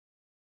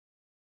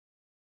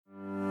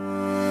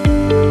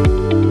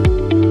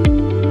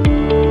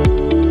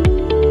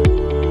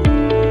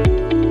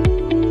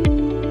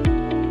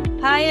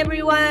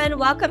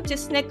welcome to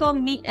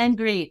Snickle Meet and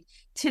Greet.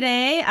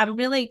 Today, I'm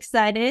really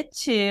excited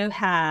to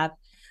have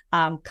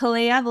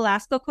Kalea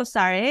Velasco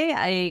Cosare,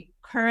 a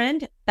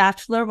current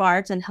Bachelor of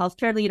Arts in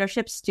Healthcare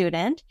Leadership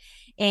student,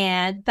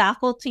 and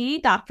faculty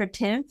Dr.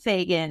 Tim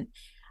Feagan.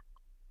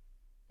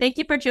 Thank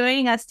you for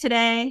joining us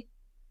today.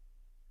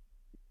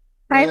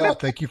 Well,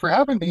 thank you for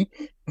having me.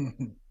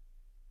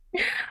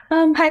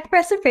 Hi,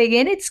 Professor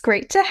Feagan. It's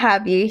great to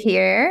have you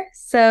here.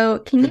 So,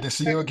 can Good you to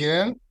see you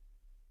again.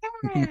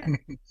 Yeah.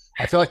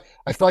 I feel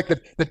like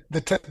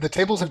the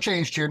tables have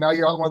changed here. Now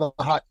you're on one of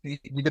the hot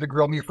seats. You get to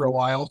grill me for a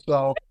while,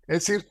 so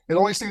it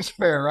always seems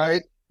fair,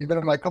 right? You've been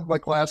in my couple of my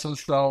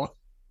classes, so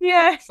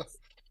Yes.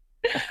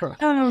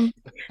 Um,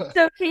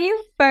 so can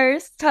you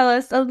first tell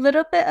us a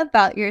little bit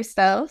about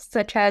yourself,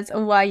 such as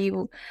why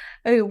you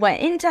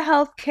went into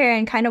healthcare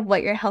and kind of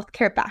what your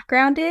healthcare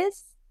background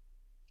is?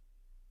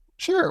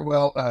 sure.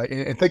 Well,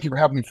 and thank you for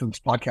having me for this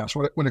podcast.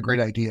 What a great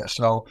idea.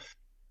 So,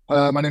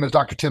 my name is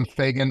Dr. Tim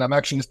Feagan. I'm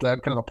actually just kind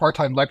of a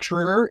part-time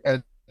lecturer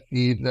at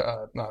the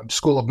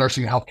School of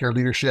Nursing and Healthcare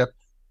Leadership.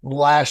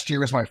 Last year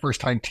was my first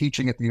time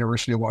teaching at the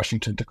University of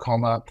Washington,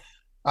 Tacoma.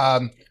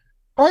 Um,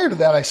 Prior to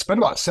that, I spent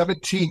about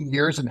 17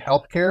 years in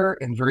healthcare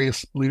in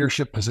various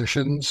leadership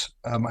positions.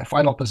 My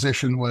final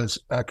position was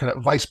kind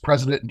of vice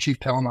president and chief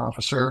talent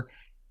officer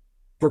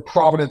for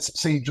Providence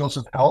St.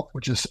 Joseph Health,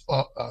 which is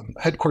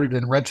headquartered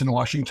in Renton,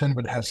 Washington,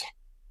 but has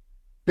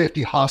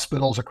 50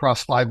 hospitals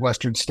across 5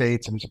 Western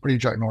states, and it's pretty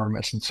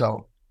ginormous. And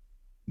so,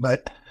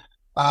 but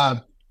I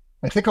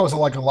think I was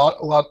like a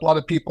lot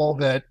of people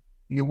that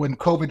when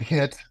COVID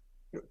hit,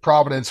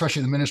 Providence,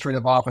 especially the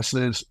administrative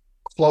offices,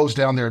 closed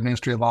down their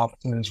administrative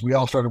offices. We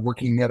all started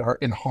working at our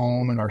in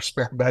home in our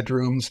spare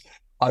bedrooms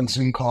on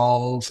Zoom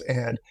calls,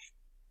 and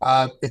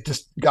it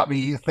just got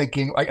me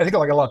thinking. I think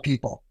like a lot of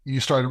people, you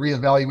started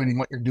reevaluating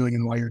what you're doing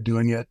and why you're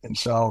doing it, and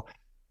so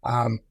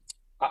um,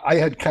 I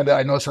had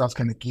I know it sounds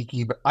kind of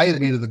geeky, but I had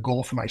made it a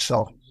goal for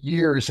myself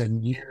years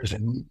and years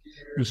and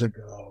years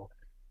ago.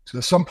 So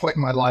at some point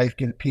in my life,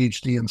 get a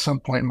PhD, and some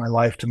point in my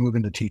life to move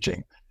into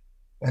teaching.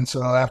 And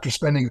so after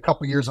spending a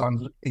couple of years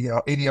on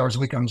 80 hours a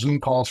week on Zoom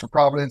calls for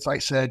Providence, I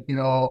said,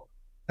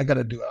 I got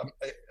to do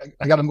it.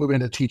 I got to move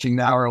into teaching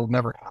now, or it'll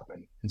never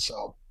happen. And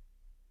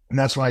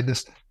that's when I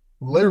just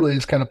literally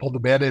just kind of pulled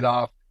the Band-Aid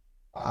off.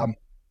 Um,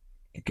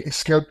 it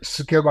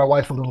scared my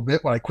wife a little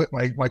bit when I quit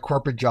my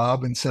corporate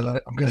job and said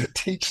I'm going to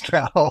teach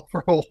now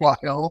for a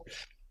while.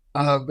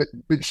 But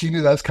she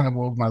knew that's kind of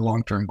what my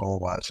long term goal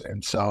was,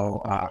 and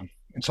so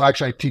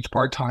actually I teach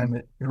part time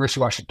at University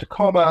of Washington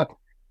Tacoma,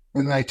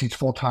 and then I teach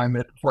full time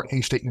at Fort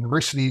Hays State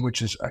University,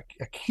 which is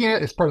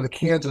it's part of the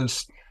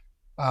Kansas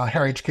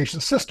higher education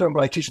system,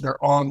 but I teach their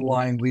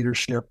online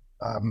leadership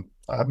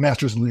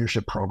master's in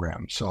leadership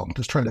program. So I'm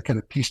just trying to kind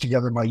of piece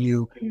together my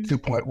U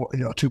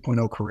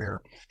 2.0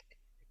 career.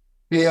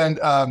 And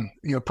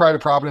prior to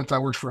Providence, I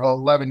worked for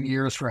 11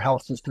 years for a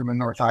health system in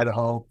North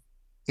Idaho.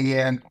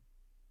 And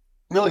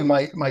really,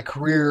 my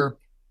career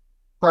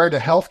prior to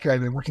healthcare,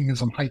 I've been working in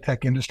some high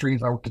tech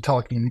industries. I worked at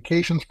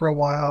telecommunications for a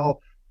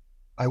while.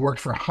 I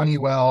worked for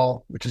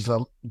Honeywell, which is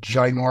a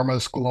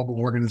ginormous global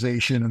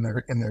organization in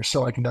their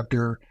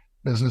semiconductor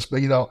business.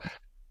 But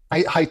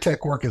high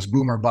tech work is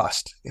boom or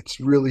bust. It's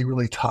really,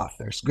 really tough.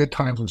 There's good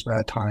times, there's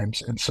bad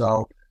times, and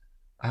so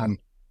um,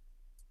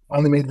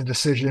 finally made the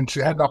decision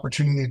to had an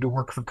opportunity to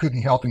work for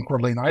Kootenai Health in Coeur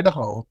d'Alene,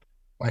 Idaho,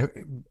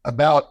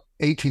 about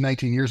 18,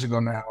 19 years ago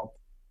now.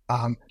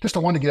 Just I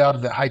wanted to get out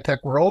of the high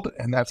tech world,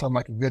 and that sounded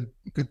like a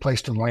good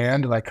place to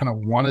land. And I kind of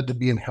wanted to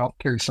be in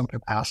healthcare in some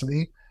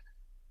capacity.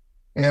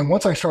 And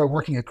once I started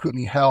working at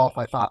Kootenai Health,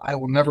 I thought I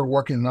will never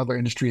work in another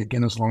industry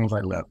again as long as I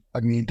live. I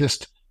mean,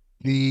 just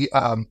the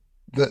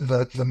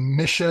the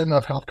mission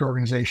of healthcare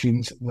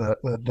organizations,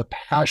 the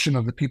passion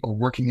of the people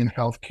working in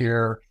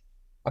healthcare.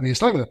 I mean,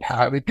 it's not even a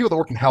passion. I mean, people that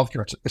work in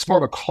healthcare, it's more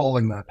of a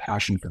calling than a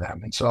passion for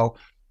them. And so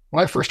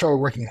when I first started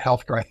working in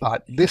healthcare, I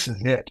thought, this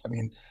is it. I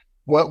mean,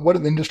 what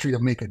an industry to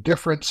make a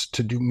difference,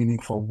 to do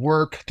meaningful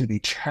work, to be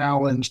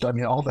challenged. I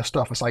mean, all this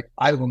stuff. It's like,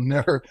 I will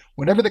never,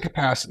 whenever the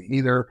capacity,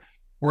 either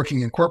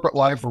working in corporate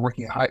life or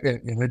working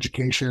in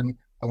education,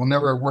 I will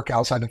never work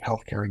outside of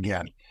healthcare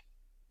again.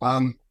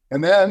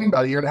 And then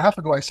about a year and a half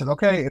ago, I said,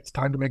 okay, it's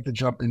time to make the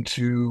jump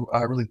into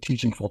really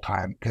teaching full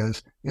time,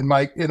 because in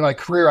my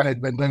career, I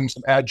had been doing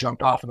some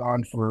adjunct off and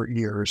on for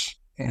years,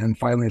 and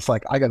finally, it's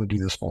like I got to do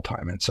this full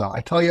time. And so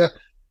I tell you,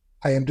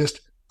 I'm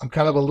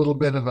kind of a little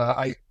bit of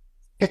I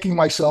kicking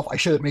myself. I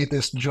should have made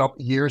this jump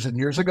years and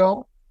years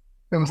ago.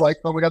 It was like,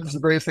 oh my God, this is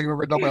the greatest thing I've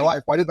ever done in my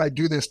life. Why didn't I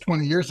do this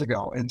 20 years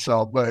ago? And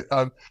so, but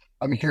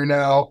I'm here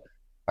now.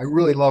 I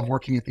really love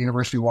working at the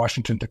University of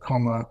Washington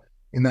Tacoma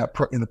in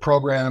the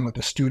program with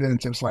the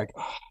students. It's like,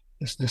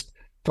 it's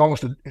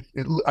almost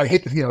I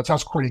hate to, it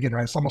sounds corny again,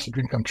 right? It's almost a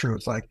dream come true.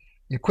 It's like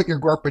you quit your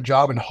corporate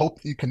job and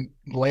hope that you can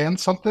land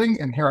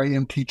something. And here I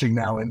am teaching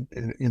now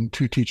in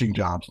 2 teaching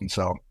jobs. And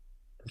so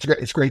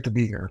it's great to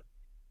be here.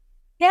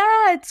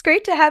 Yeah, it's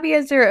great to have you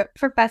as your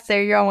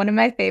professor. You're one of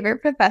my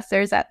favorite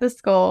professors at the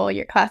school.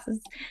 You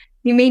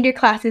made your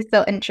classes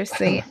so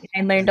interesting.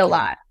 I learned a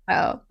lot.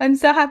 So I'm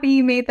so happy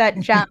you made that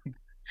jump.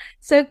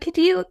 So could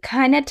you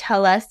kind of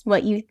tell us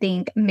what you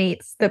think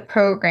makes the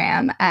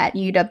program at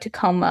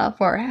UW-Tacoma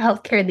for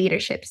healthcare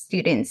leadership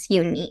students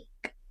unique?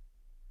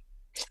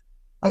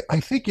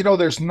 I think,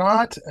 there's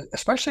not,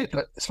 especially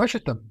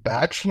at the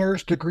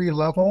bachelor's degree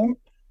level,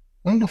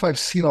 I don't know if I've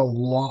seen a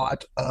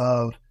lot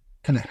of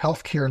kind of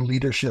healthcare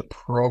leadership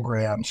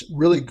programs,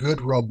 really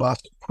good,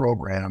 robust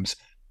programs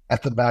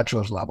at the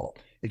bachelor's level.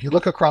 If you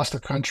look across the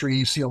country,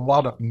 you see a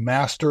lot of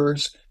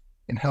masters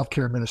in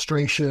healthcare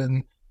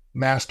administration,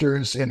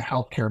 masters in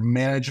healthcare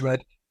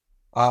management.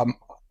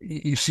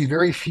 You see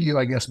very few,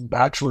 I guess,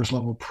 bachelor's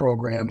level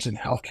programs in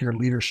healthcare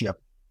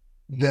leadership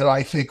that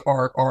I think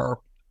are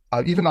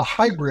even a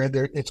hybrid.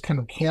 It's kind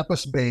of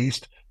campus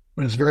based,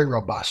 but it's very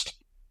robust,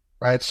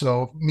 right?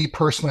 So me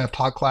personally, I've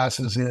taught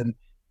classes in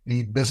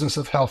the business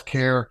of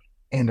healthcare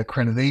and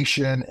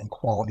accreditation and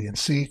quality and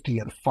safety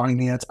and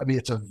finance. I mean,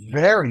 it's a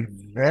very,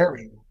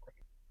 very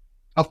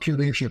healthcare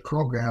leadership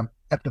program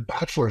at the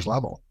bachelor's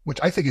level, which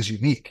I think is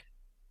unique.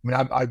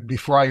 I mean,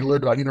 before I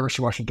learned about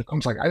University of Washington, I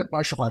was like, I'm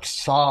not sure if I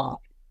saw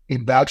a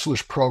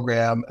bachelor's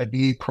program, a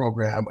BE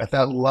program at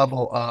that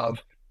level of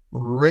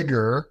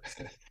rigor,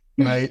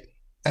 right?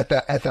 At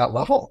that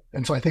level.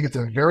 And so I think it's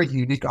a very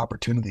unique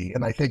opportunity.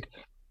 And I think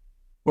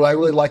what I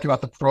really like about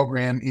the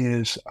program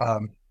is,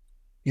 from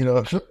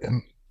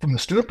the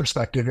student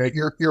perspective, right,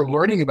 you're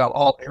learning about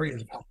all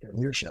areas of healthcare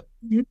leadership,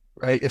 mm-hmm.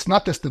 right? It's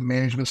not just the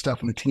management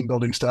stuff and the team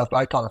building stuff.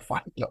 I taught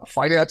a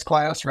finance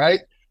class, right?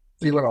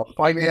 So you learn about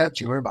finance,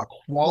 you learn about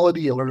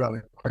quality, you learn about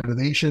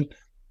accreditation.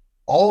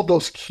 All of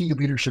those key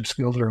leadership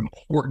skills are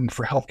important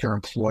for healthcare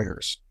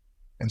employers.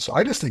 And so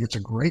I just think it's a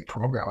great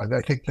program.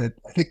 I think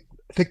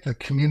the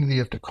community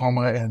of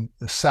Tacoma and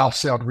the South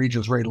Sound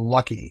region is very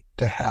lucky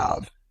to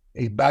have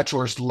a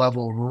bachelor's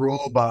level,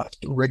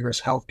 robust, rigorous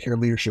healthcare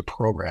leadership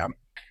program.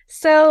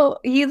 So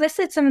you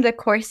listed some of the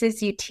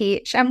courses you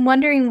teach. I'm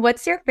wondering,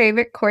 what's your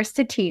favorite course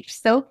to teach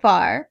so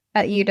far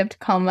at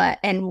UW-Tacoma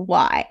and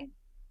why?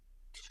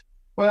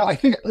 Well, I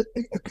think a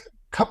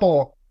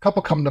couple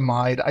come to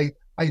mind. I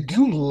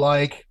do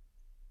like,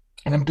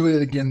 and I'm doing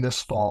it again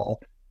this fall.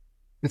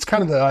 It's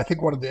kind of I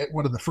think one of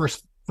the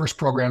first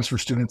programs for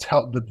students,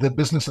 the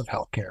business of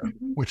healthcare,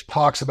 mm-hmm. which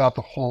talks about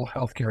the whole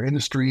healthcare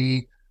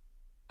industry,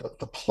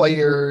 the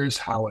players,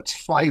 how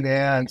it's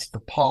financed,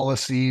 the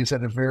policies,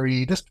 and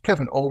just kind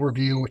of an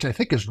overview, which I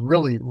think is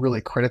really,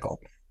 really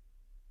critical.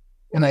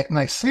 And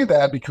I say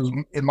that because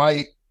in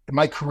my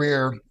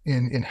career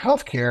in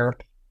healthcare,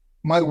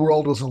 my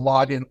world was a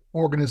lot in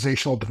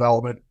organizational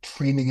development,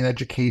 training and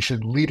education,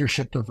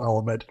 leadership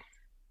development.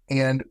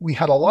 And we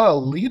had a lot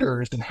of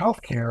leaders in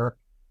healthcare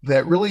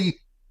that really,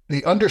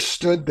 they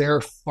understood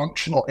their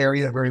functional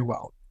area very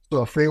well.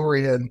 So if they were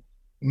in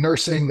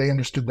nursing, they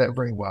understood that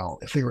very well.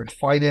 If they were in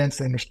finance,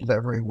 they understood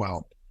that very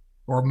well.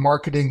 Or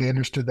marketing, they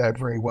understood that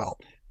very well.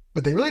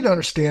 But they really don't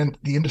understand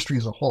the industry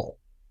as a whole.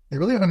 They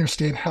really don't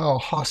understand how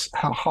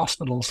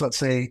hospitals, let's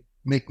say,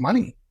 make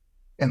money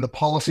and the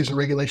policies and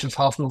regulations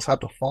hospitals have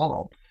to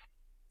follow.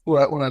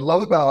 What I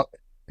love about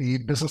the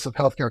business of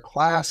healthcare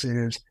class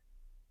is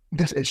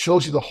it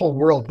shows you the whole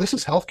world. This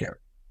is healthcare.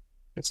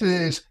 This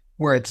is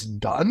where it's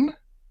done,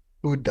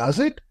 who does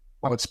it,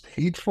 how it's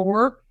paid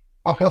for,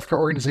 how healthcare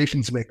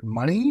organizations make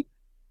money,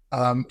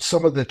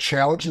 some of the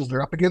challenges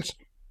they're up against,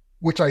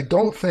 which I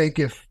don't think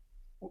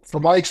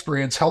from my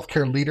experience,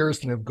 healthcare leaders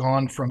that have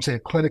gone from, say, a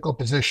clinical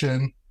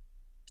position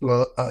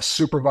to a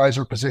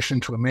supervisor position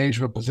to a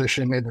management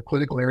position in the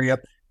clinical area,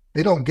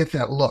 they don't get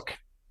that look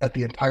at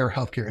the entire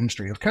healthcare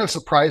industry. It's kind of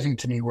surprising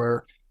to me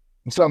where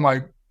in some of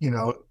my,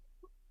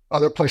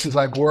 other places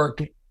I've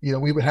worked,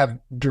 we would have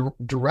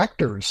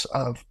directors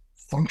of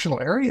functional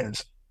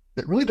areas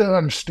that really don't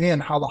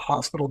understand how the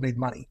hospital made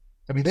money.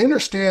 I mean, they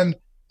understand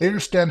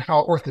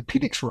how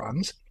orthopedics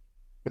runs,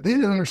 but they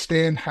didn't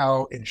understand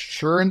how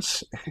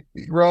insurance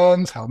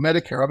runs, how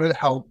Medicare,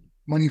 how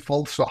money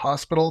flows to a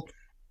hospital.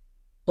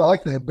 So I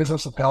like the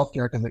business of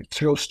healthcare because it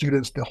shows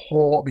students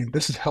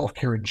this is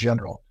healthcare in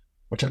general,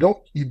 which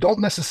you don't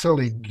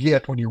necessarily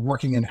get when you're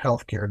working in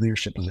healthcare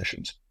leadership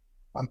positions.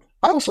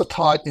 I also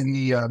taught in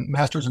the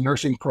Master's in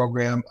Nursing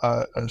program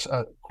a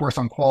course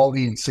on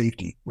quality and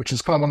safety, which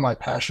is kind of one of my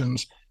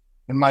passions.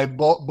 And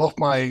both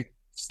my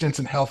stints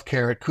in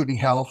healthcare at Kootenai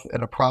Health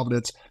and at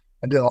Providence,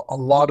 I did a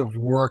lot of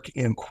work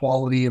in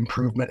quality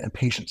improvement and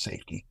patient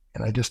safety.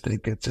 And I just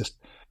think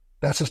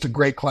that's just a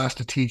great class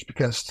to teach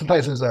because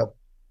sometimes as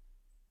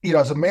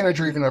a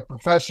manager, even a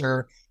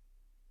professor,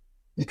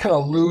 you kind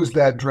of lose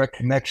that direct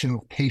connection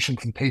with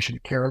patients and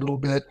patient care a little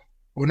bit.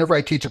 Whenever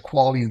I teach a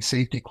quality and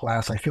safety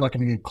class, I feel like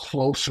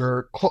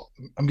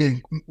I'm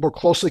getting more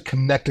closely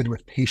connected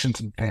with patients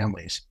and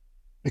families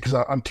because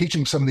I'm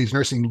teaching some of these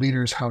nursing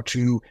leaders how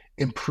to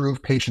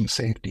improve patient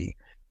safety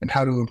and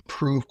how to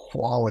improve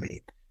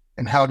quality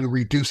and how to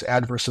reduce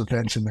adverse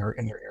events in their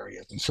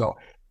areas. And so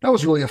that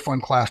was really a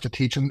fun class to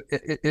teach in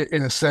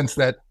a sense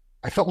that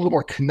I felt a little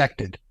more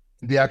connected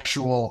to the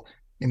actual,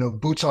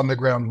 boots on the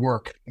ground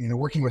work,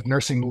 working with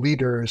nursing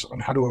leaders on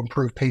how to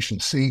improve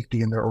patient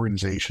safety in their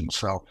organization.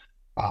 So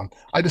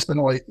I just been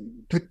like,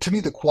 to me,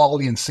 the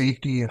quality and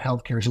safety in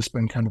healthcare has just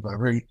been kind of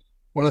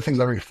one of the things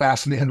I'm very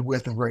fascinated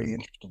with and very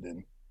interested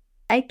in.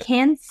 I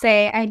can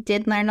say I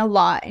did learn a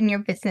lot in your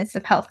business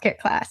of healthcare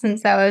class. And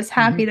so I was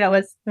happy that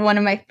was one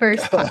of my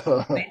first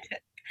classes I took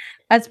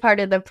as part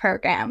of the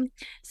program.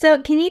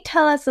 So can you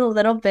tell us a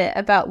little bit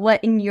about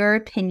what, in your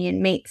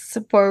opinion, makes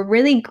for a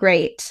really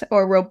great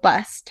or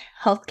robust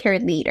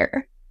healthcare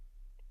leader?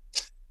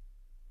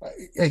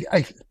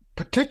 I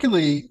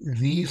particularly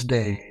these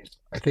days,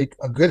 I think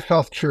a good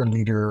healthcare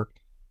leader,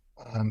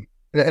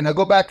 and I'll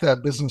go back to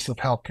that business of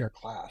healthcare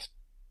class.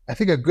 I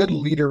think a good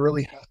leader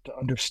really has to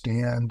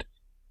understand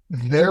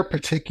their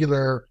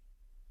particular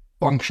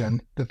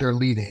function that they're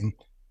leading,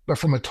 but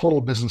from a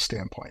total business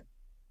standpoint.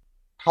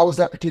 How is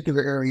that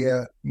particular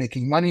area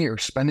making money or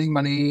spending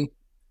money?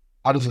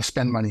 How does it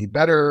spend money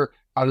better?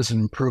 How does it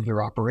improve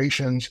their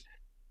operations?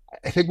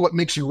 I think what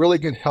makes you a really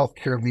good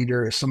healthcare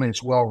leader is somebody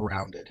that's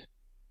well-rounded.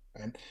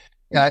 Right?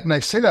 And I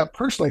say that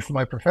personally from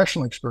my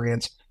professional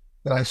experience,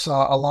 that I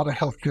saw a lot of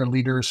healthcare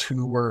leaders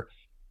who were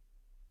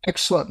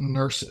excellent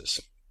nurses,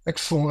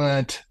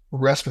 excellent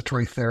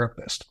respiratory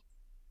therapists.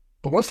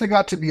 But once they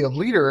got to be a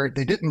leader,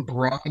 they didn't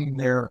broaden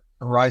their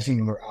horizon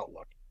and their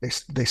outlook.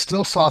 They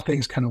still saw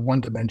things kind of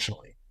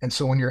one-dimensionally. And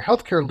so when you're a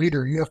healthcare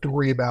leader, you have to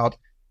worry about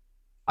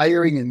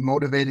hiring and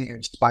motivating and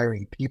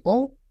inspiring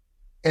people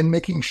and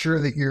making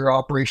sure that your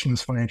operation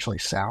is financially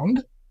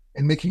sound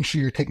and making sure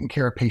you're taking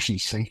care of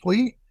patients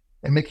safely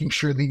and making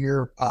sure that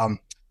you're, I'm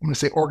going to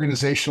say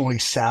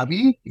organizationally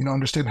savvy,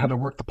 understand how to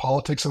work the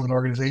politics of an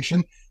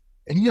organization.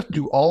 And you have to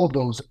do all of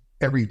those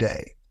every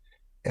day.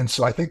 And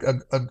so I think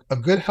a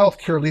good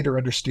healthcare leader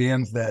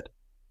understands that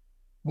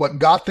what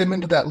got them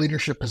into that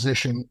leadership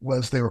position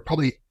was they were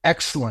probably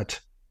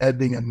excellent at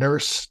being a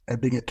nurse, at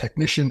being a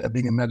technician, at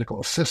being a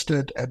medical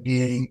assistant, at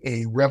being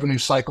a revenue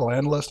cycle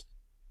analyst.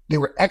 They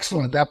were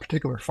excellent at that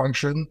particular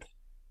function.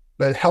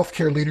 But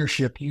healthcare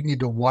leadership, you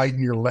need to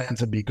widen your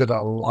lens and be good at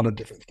a lot of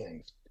different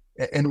things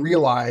and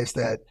realize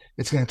that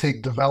it's going to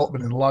take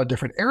development in a lot of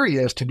different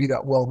areas to be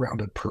that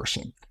well-rounded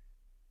person.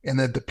 And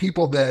that the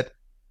people that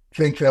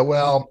think that,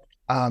 well,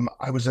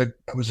 I was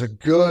a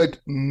good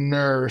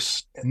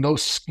nurse and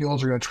those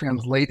skills are going to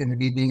translate into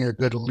me being a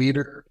good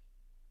leader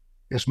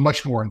is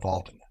much more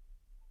involved in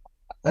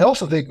that. I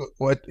also think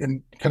what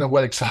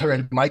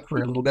accelerated my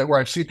career a little bit, where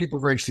I've seen people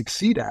very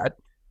succeed at,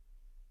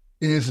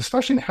 is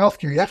especially in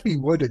healthcare, you have to be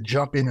willing to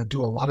jump in and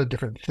do a lot of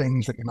different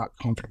things that you're not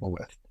comfortable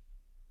with.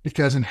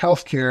 Because in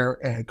healthcare,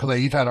 and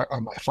Kalei, you've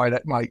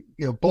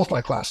had both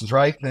my classes,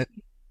 right?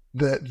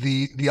 That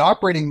the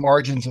operating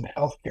margins in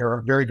healthcare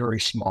are very, very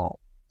small,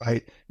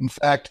 right? In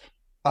fact,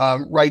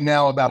 right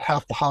now, about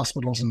half the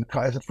hospitals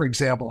for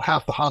example,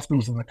 half the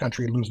hospitals in the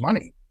country lose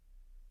money.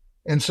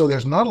 And so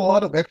there's not a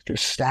lot of extra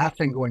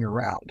staffing going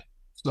around.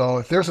 So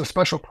if there's a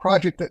special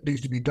project that needs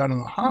to be done in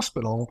the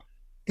hospital,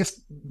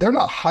 they're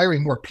not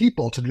hiring more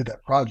people to do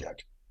that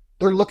project.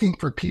 They're looking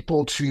for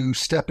people to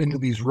step into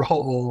these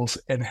roles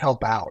and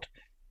help out.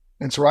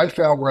 And so I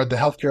found where the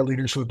healthcare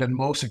leaders who have been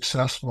most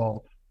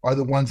successful are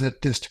the ones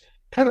that just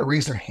kind of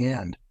raise their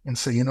hand and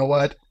say, you know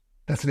what,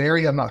 that's an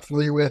area I'm not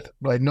familiar with,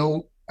 but I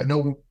know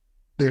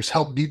there's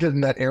help needed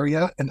in that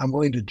area and I'm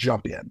willing to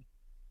jump in.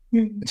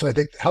 Mm-hmm. And so I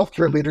think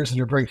healthcare leaders that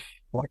are very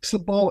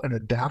flexible and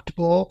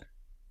adaptable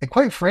and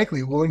quite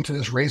frankly, willing to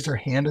just raise their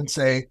hand and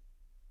say,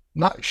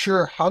 not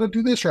sure how to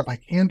do this or if I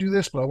can do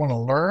this, but I want to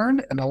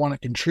learn and I want to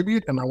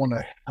contribute and I want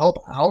to help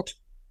out,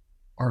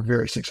 are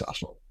very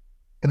successful.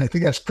 And I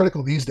think that's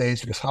critical these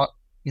days because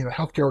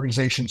healthcare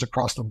organizations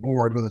across the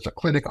board, whether it's a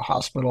clinic, a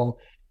hospital,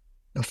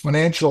 the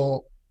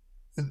financial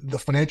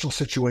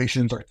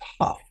situations are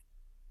tough.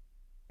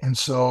 And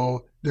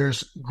so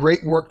there's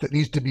great work that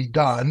needs to be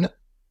done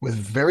with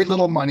very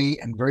little money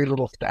and very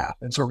little staff.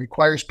 And so it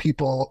requires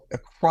people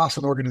across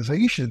an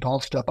organization to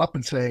all step up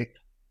and say,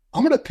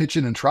 I'm going to pitch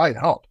in and try and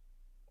help.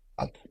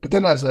 But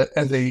then as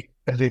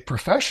a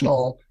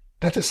professional,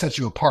 that just sets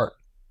you apart.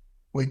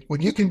 When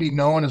you can be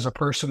known as a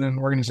person in an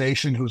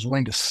organization who's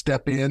willing to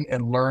step in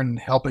and learn and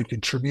help and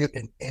contribute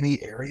in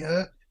any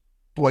area,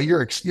 boy,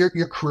 your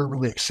career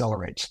really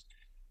accelerates.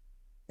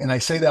 And I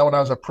say that when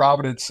I was at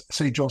Providence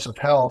St. Joseph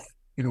Health,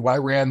 I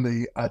ran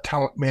the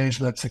talent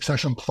management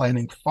succession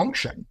planning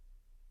function.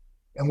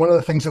 And one of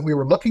the things that we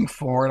were looking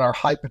for in our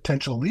high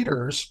potential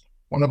leaders,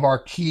 one of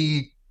our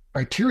key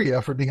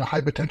criteria for being a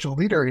high potential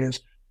leader is,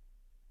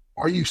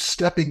 are you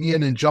stepping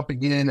in and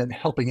jumping in and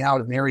helping out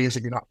in areas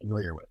that you're not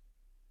familiar with?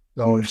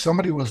 So if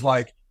somebody was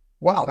like,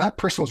 wow, that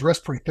person was a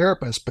respiratory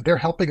therapist, but they're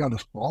helping on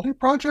this quality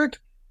project.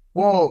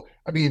 Whoa,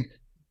 I mean,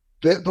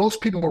 those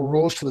people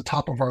rose to the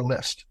top of our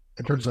list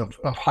in terms of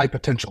high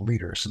potential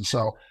leaders. And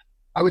so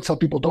I would tell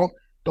people,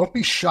 don't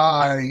be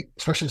shy,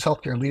 especially as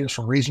healthcare leaders,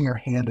 from raising your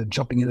hand and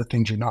jumping into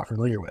things you're not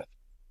familiar with.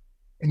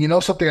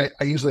 And something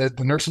I use the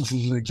nurses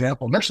as an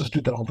example. Nurses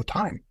do that all the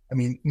time. I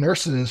mean,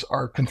 nurses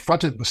are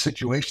confronted with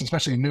situations,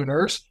 especially a new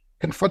nurse,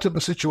 confronted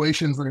with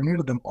situations that are new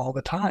to them all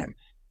the time.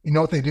 You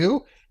know what they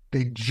do?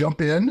 They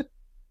jump in,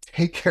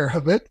 take care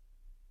of it,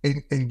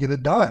 and get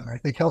it done. I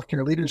think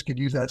healthcare leaders could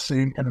use that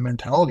same kind of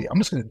mentality. I'm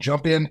just going to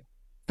jump in,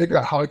 figure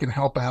out how I can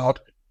help out.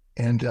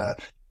 And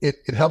it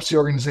helps the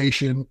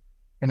organization.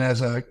 And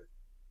at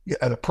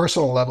a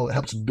personal level, it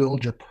helps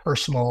build your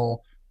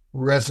personal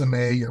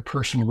resume, your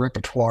personal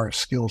repertoire of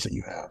skills that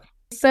you have.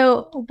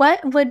 So,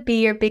 what would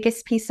be your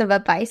biggest piece of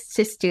advice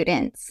to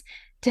students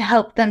to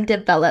help them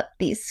develop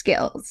these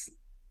skills?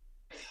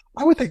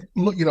 I would think,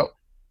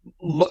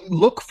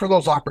 look for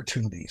those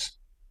opportunities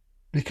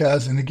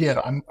because, and again,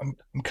 I'm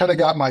kind of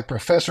got my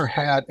professor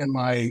hat and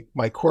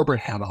my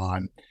corporate hat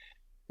on,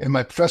 and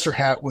my professor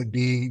hat would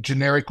be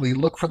generically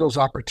look for those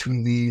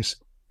opportunities,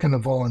 kind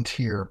of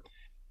volunteer,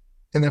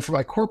 and then for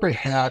my corporate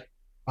hat,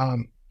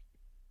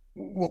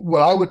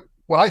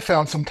 what I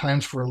found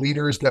sometimes for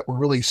leaders that were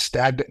really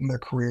stagnant in their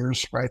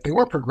careers, right? They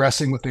weren't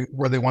progressing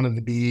where they wanted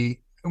to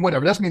be, and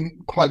whatever. It doesn't mean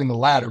climbing the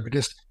ladder, but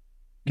just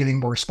getting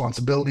more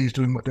responsibilities,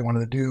 doing what they wanted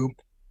to do.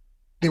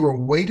 They were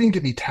waiting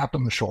to be tapped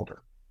on the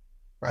shoulder,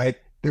 right?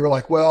 They were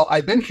like, well,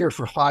 I've been here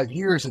for 5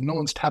 years and no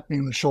one's tapped me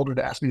on the shoulder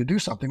to ask me to do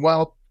something.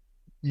 Well,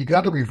 you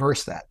got to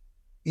reverse that.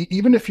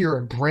 Even if you're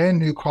a brand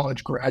new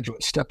college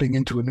graduate stepping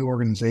into a new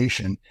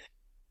organization,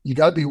 you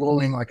got to be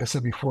willing, like I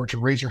said before, to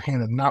raise your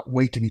hand and not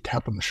wait to be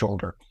tapped on the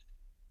shoulder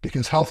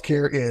because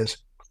healthcare is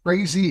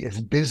crazy,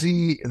 it's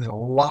busy, there's a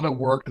lot of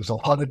work, there's a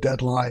lot of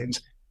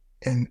deadlines.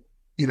 And,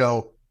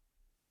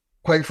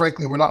 quite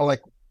frankly, we're not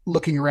like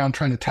looking around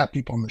trying to tap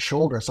people on the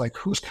shoulder. It's like,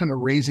 who's kind of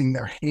raising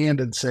their hand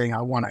and saying,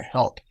 I want to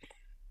help?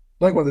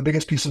 Like one of the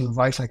biggest pieces of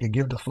advice I could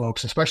give to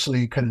folks,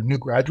 especially kind of new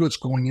graduates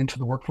going into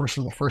the workforce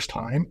for the first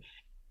time,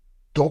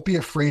 don't be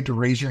afraid to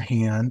raise your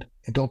hand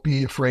and don't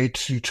be afraid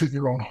to toot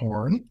your own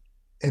horn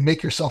and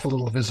make yourself a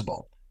little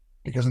visible.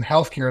 Because in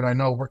healthcare, and I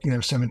know working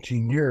there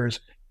 17 years,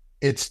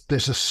 there's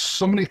just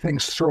so many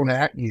things thrown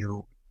at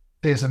you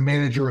as a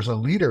manager, as a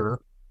leader,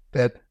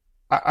 that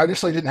I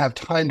just didn't have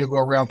time to go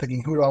around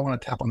thinking, who do I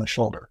want to tap on the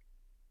shoulder?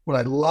 What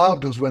I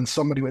loved was when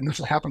somebody, and this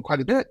will happen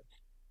quite a bit,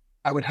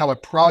 I would have a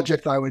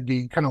project I would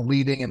be kind of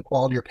leading in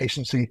quality or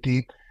patient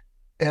safety,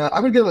 and I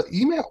would get an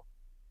email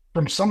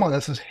from someone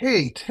that says,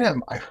 hey,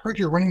 Tim, I heard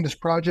you're running this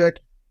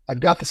project. I've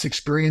got this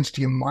experience.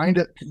 Do you mind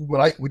it?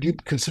 Would you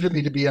consider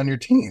me to be on your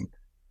team?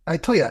 I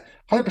tell you,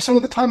 100%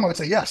 of the time I would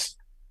say yes.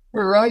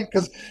 Right?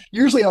 Because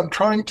usually I'm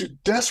trying to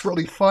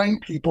desperately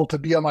find people to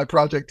be on my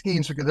project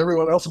teams because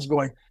everyone else is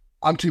going,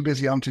 I'm too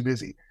busy.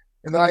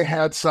 And then I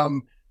had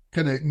some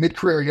kind of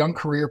mid-career, young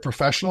career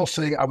professional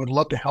saying, I would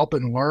love to help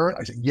and learn.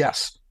 I said,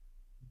 yes.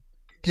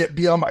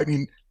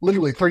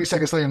 Literally 30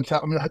 seconds later,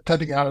 I'm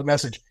typing out a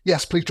message.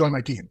 Yes, please join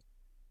my team.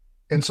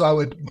 And so I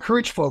would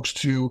encourage folks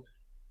to,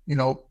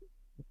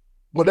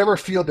 whatever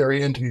field they're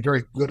in, to be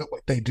very good at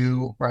what they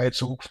do, right?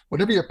 So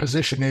whatever your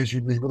position is,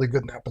 you'd be really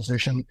good in that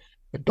position.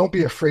 But don't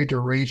be afraid to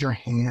raise your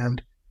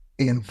hand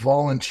and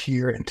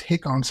volunteer and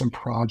take on some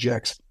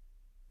projects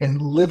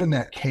and live in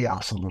that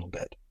chaos a little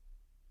bit.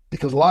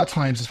 Because a lot of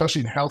times,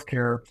 especially in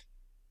healthcare,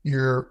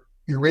 you're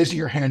raising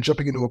your hand,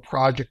 jumping into a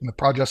project, and the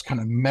project's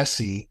kind of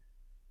messy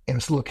and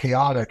it's a little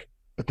chaotic.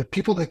 But the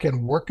people that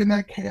can work in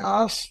that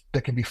chaos,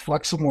 that can be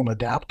flexible and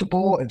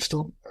adaptable and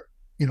still,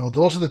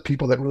 those are the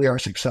people that really have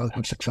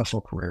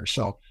successful careers.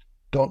 So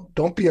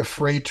don't be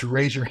afraid to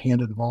raise your hand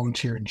and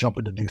volunteer and jump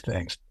into new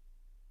things.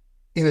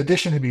 In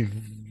addition to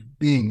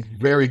being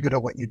very good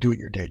at what you do at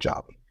your day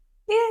job.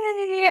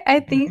 Yay! I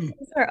think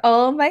these are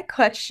all my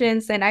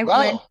questions, and I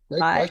learned great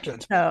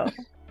questions. So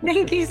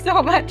thank you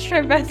so much,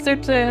 Professor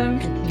Tim.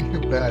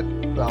 You bet.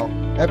 Well,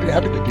 happy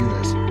to do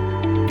this.